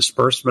development and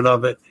disbursement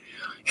of it,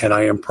 and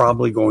I am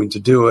probably going to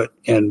do it,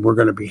 and we're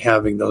going to be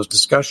having those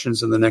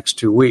discussions in the next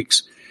 2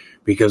 weeks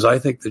because I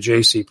think the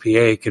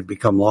JCPA could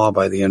become law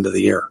by the end of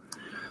the year.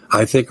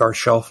 I think our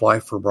shelf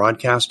life for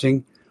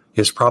broadcasting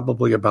is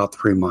probably about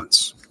 3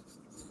 months.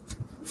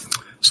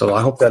 So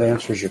I hope that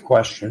answers your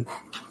question.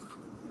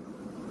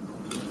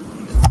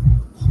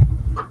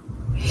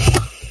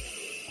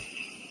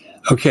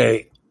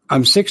 Okay,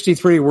 I'm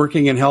 63,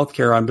 working in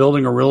healthcare. I'm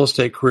building a real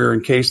estate career in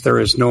case there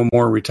is no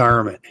more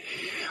retirement.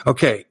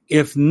 Okay,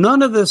 if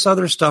none of this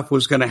other stuff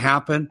was going to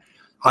happen,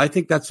 I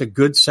think that's a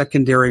good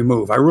secondary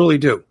move. I really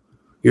do.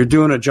 You're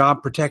doing a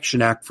Job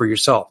Protection Act for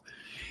yourself.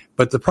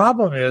 But the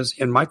problem is,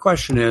 and my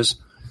question is,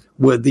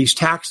 with these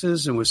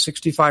taxes and with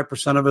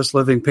 65% of us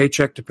living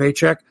paycheck to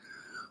paycheck,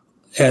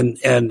 and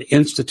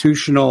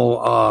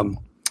institutional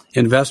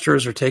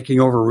investors are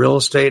taking over real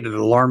estate at an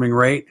alarming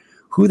rate,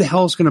 who the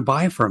hell is going to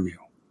buy from you?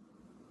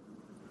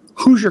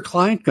 Who's your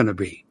client going to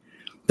be?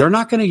 They're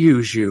not going to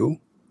use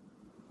you.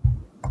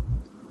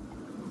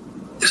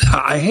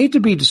 I hate to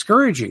be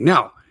discouraging.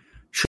 Now,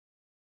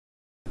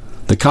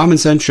 the Common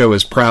Sense Show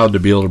is proud to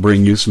be able to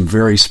bring you some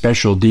very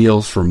special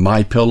deals from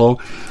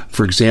MyPillow.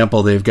 For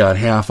example, they've got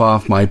half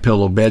off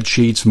MyPillow bed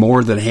sheets,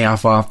 more than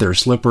half off their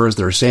slippers,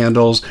 their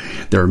sandals,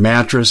 their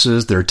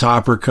mattresses, their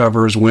topper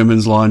covers,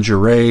 women's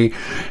lingerie.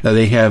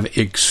 They have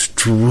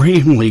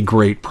extremely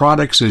great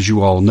products, as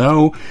you all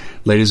know.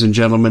 Ladies and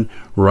gentlemen,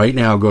 right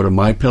now go to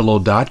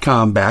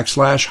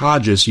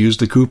mypillow.com/Hodges. Use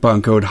the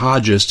coupon code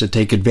Hodges to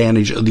take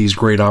advantage of these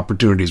great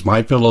opportunities.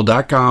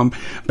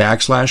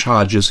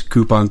 mypillow.com/Hodges,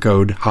 coupon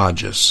code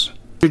Hodges.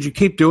 Should you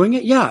keep doing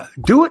it? Yeah,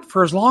 do it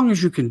for as long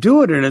as you can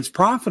do it and it's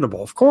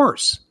profitable, of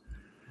course.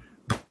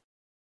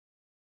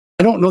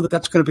 I don't know that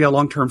that's going to be a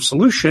long-term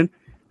solution,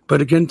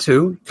 but again,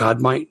 too, God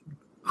might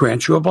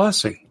grant you a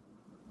blessing.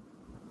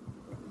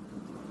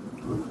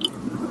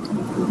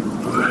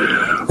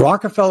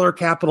 Rockefeller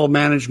Capital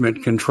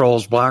Management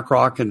controls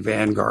BlackRock and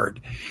Vanguard.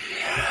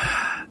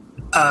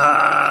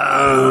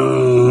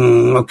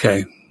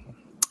 Okay.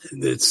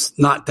 it's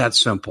not that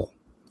simple.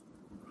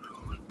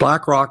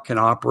 BlackRock can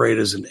operate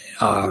as an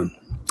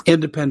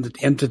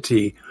independent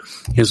entity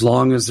as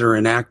long as they're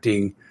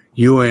enacting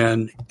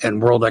UN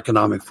and World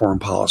Economic Forum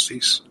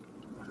policies.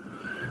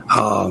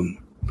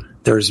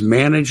 There's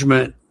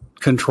management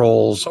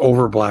controls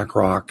over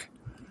BlackRock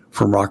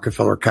from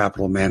Rockefeller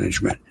Capital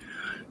Management,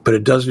 but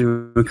it doesn't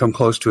even come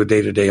close to a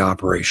day-to-day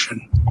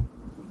operation.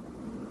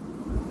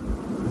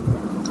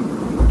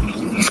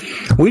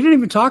 We didn't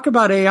even talk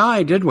about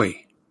AI, did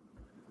we?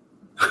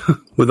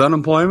 With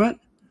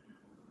unemployment?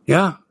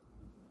 Yeah.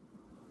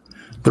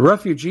 The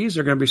refugees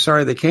are going to be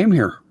sorry they came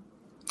here.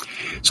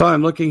 So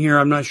I'm looking here.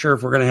 I'm not sure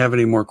if we're going to have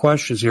any more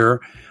questions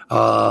here.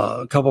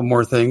 A couple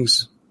more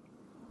things.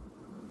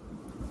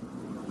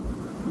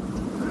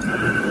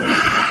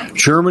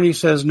 Germany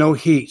says no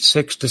heat,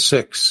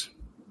 6-6.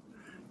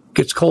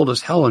 Gets cold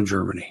as hell in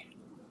Germany.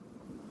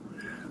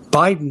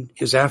 Biden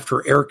is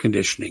after air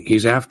conditioning.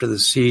 He's after the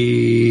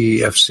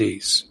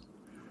CFCs.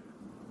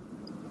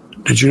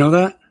 Did you know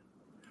that?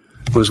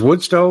 It was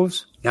wood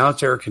stoves. Now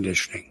it's air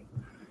conditioning.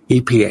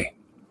 EPA.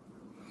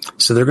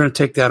 So they're going to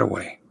take that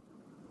away.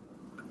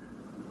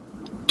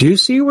 Do you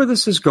see where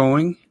this is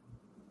going?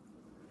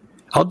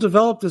 I'll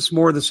develop this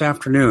more this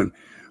afternoon.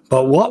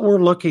 But what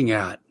we're looking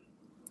at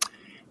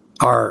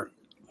are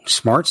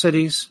smart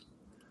cities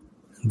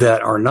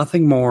that are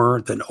nothing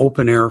more than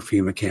open-air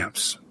FEMA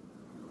camps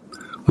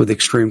with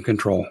extreme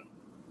control.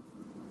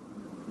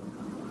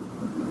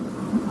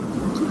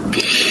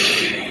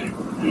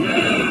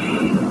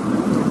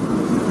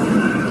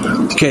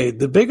 Okay,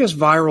 the biggest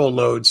viral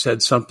load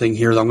said something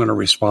here that I'm going to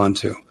respond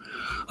to.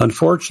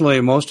 Unfortunately,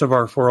 most of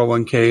our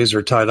 401ks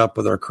are tied up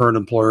with our current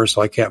employer,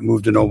 so I can't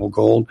move to Noble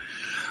Gold.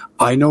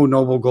 I know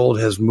Noble Gold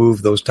has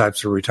moved those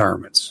types of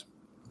retirements.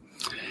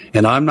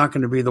 And I'm not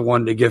going to be the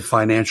one to give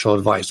financial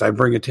advice. I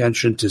bring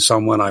attention to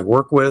someone I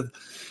work with,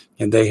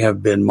 and they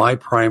have been my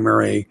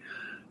primary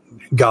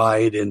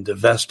guide in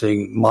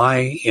divesting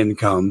my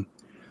income.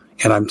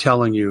 And I'm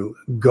telling you,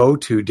 go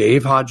to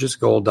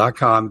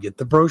davehodgesgold.com, get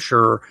the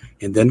brochure,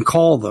 and then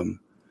call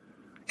them,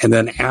 and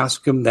then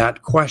ask them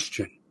that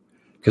question.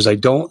 Because I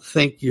don't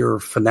think your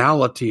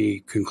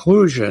finality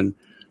conclusion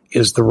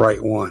is the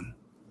right one.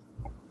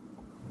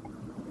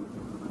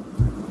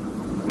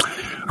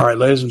 All right,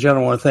 ladies and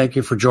gentlemen, I want to thank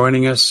you for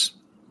joining us.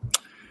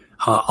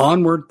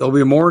 Onward, there'll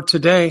be more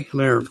today.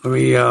 Let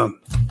me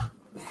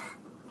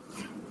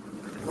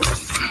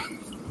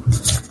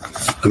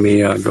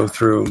go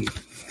through.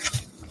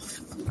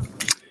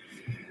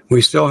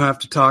 We still have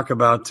to talk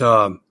about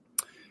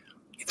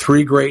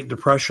 3 Great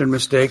Depression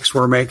mistakes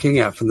we're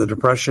making from the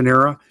Depression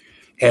era.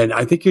 And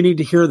I think you need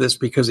to hear this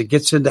because it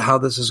gets into how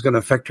this is going to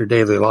affect your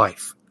daily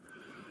life.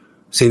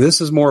 See,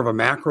 this is more of a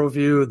macro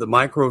view, the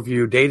micro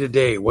view, day to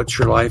day. What's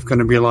your life going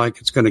to be like?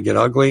 It's going to get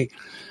ugly.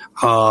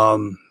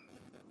 We're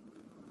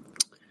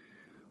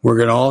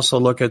going to also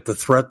look at the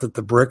threat that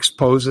the BRICS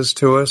poses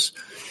to us.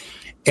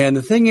 And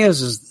the thing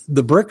is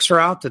the BRICS are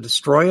out to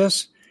destroy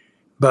us.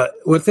 But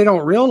what they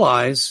don't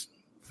realize,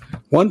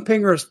 one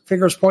finger's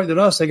pointing at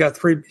us, they got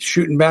 3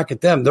 shooting back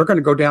at them. They're going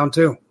to go down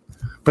too.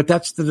 But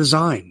that's the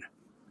design.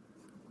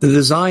 The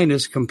design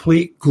is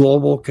complete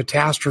global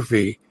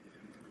catastrophe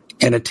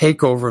and a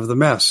takeover of the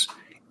mess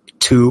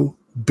to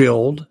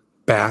build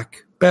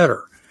back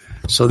better.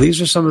 So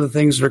these are some of the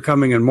things that are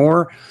coming and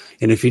more.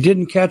 And if you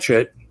didn't catch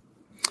it,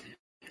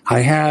 I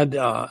had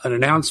an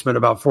announcement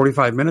about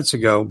 45 minutes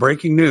ago,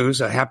 breaking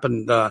news. It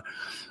happened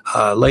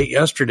late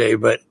yesterday,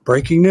 but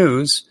breaking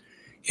news,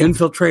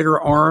 infiltrator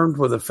armed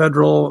with a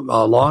federal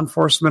law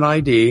enforcement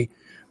ID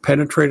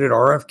penetrated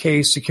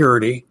RFK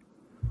security,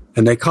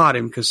 and they caught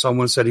him because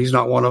someone said he's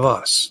not one of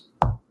us.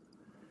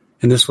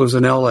 And this was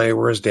in L.A.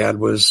 where his dad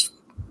was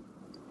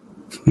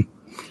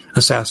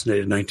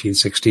assassinated in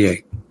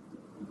 1968.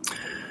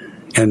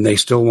 And they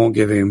still won't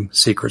give him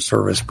Secret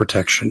Service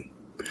protection.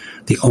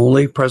 The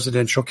only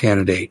presidential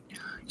candidate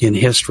in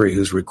history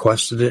who's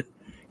requested it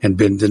and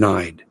been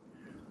denied.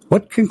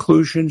 What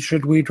conclusion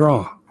should we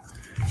draw?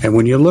 And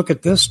when you look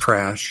at this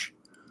trash,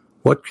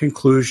 what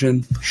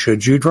conclusion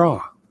should you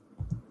draw?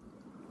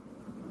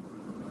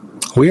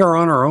 We are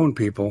on our own,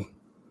 people.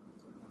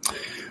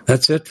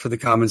 That's it for the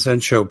Common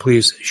Sense Show.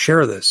 Please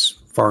share this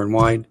far and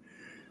wide.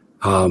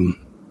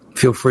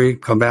 Feel free,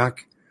 come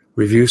back,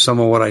 review some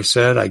of what I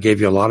said. I gave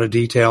you a lot of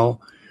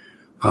detail.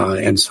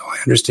 And so I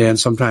understand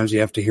sometimes you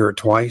have to hear it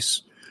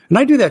twice. And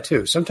I do that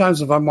too.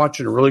 Sometimes if I'm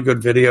watching a really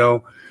good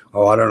video,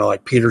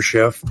 like Peter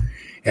Schiff,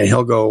 and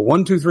he'll go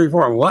 1, 2, 3,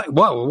 4.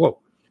 Whoa.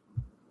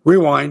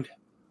 Rewind.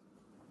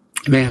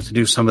 You may have to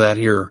do some of that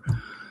here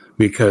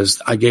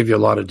because I gave you a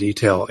lot of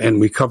detail and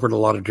we covered a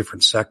lot of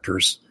different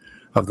sectors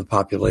of the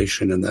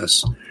population in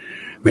this.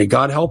 May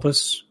God help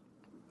us.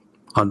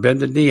 On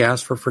bended knee,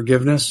 ask for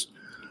forgiveness,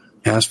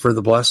 ask for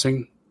the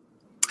blessing,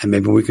 and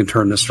maybe we can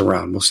turn this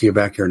around. We'll see you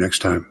back here next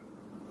time.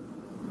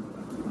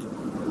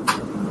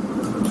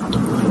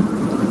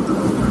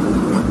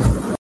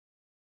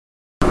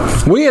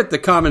 We at the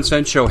Common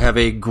Sense Show have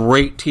a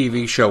great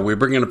TV show. We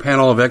bring in a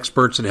panel of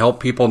experts and help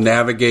people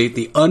navigate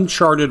the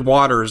uncharted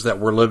waters that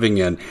we're living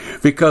in.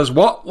 Because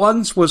what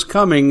once was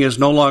coming is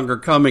no longer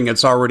coming.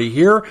 It's already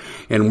here,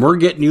 and we're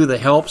getting you the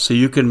help so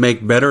you can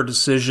make better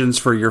decisions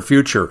for your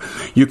future.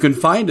 You can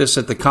find us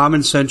at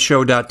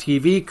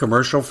thecommonsenseshow.tv,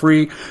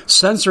 commercial-free,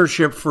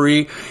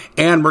 censorship-free,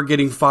 and we're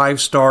getting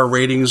 5-star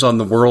ratings on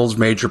the world's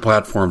major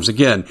platforms.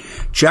 Again,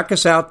 check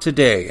us out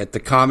today at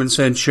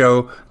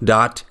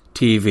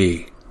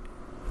thecommonsenseshow.tv.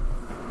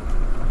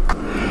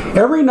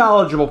 Every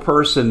knowledgeable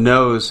person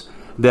knows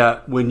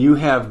that when you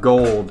have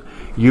gold,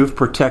 you've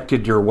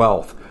protected your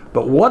wealth.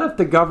 But what if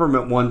the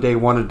government one day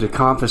wanted to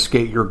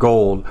confiscate your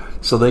gold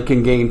so they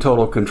can gain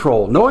total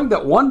control, knowing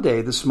that one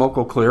day the smoke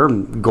will clear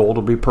and gold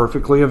will be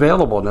perfectly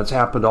available, and that's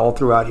happened all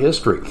throughout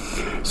history.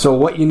 So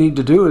what you need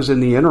to do is, in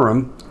the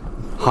interim,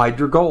 hide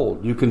your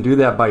gold. You can do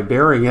that by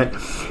burying it.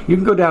 You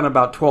can go down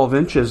about 12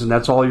 inches, and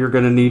that's all you're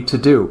going to need to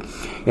do.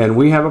 And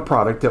we have a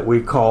product that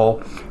we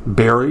call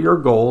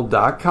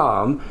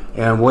buryyourgold.com,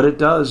 and what it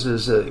does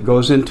is it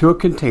goes into a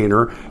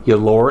container. You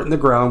lower it in the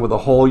ground with a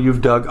hole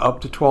you've dug up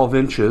to 12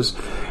 inches.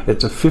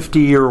 It's a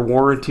 50-year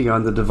warranty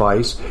on the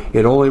device.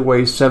 It only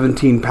weighs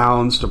 17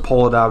 pounds to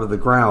pull it out of the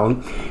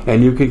ground,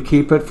 and you can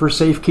keep it for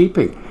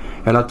safekeeping.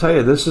 And I'll tell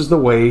you, this is the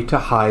way to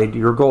hide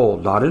your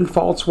gold. Not in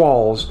false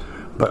walls,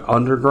 but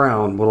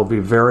underground will be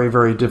very,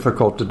 very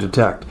difficult to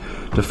detect.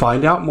 To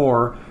find out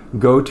more,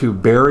 go to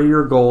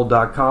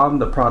buryyourgold.com.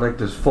 The product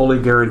is fully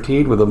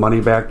guaranteed with a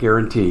money-back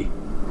guarantee.